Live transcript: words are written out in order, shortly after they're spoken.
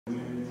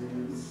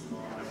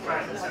It's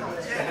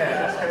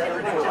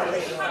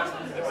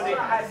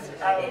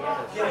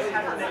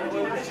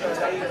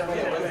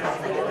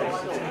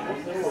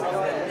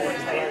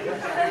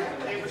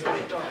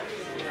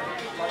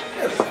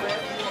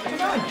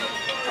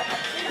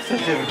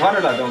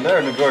Conor lad down there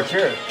in the Glór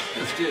Tire.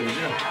 It's David,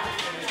 yeah.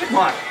 Come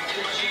on.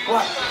 Go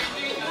on.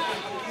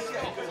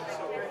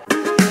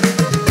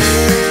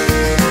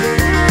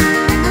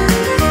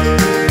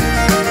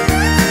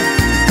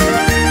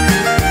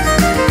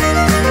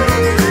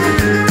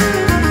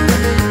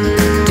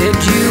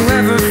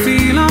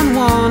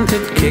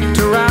 Kicked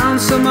around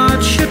so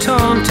much you're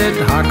taunted,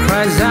 heart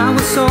cries out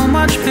with so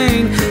much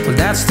pain. Well,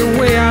 that's the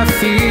way I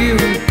feel.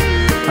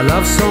 I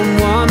loved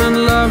someone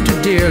and loved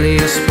her dearly.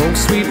 I spoke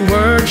sweet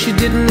words, she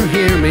didn't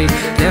hear me.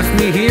 Left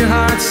me here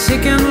heart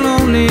sick and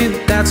lonely.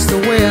 That's the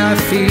way I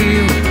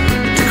feel.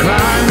 To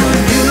cry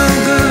would do no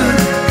good,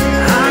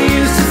 I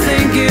used to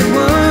think it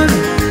would,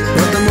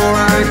 but the more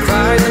I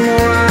cried, the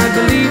more I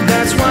believe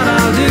that's what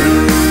I'll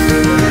do.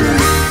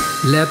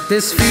 Let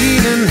this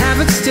feeling have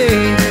its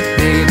day,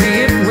 maybe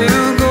it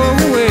will go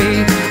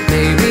away.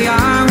 Maybe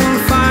I will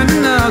find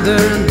another,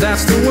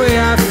 that's the way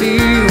I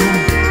feel.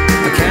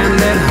 I can't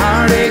let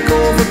heartache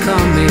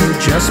overcome me,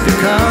 just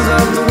because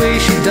of the way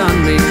she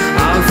done me.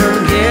 I'll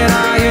forget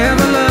I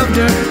ever loved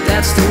her,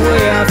 that's the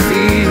way I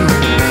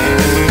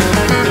feel.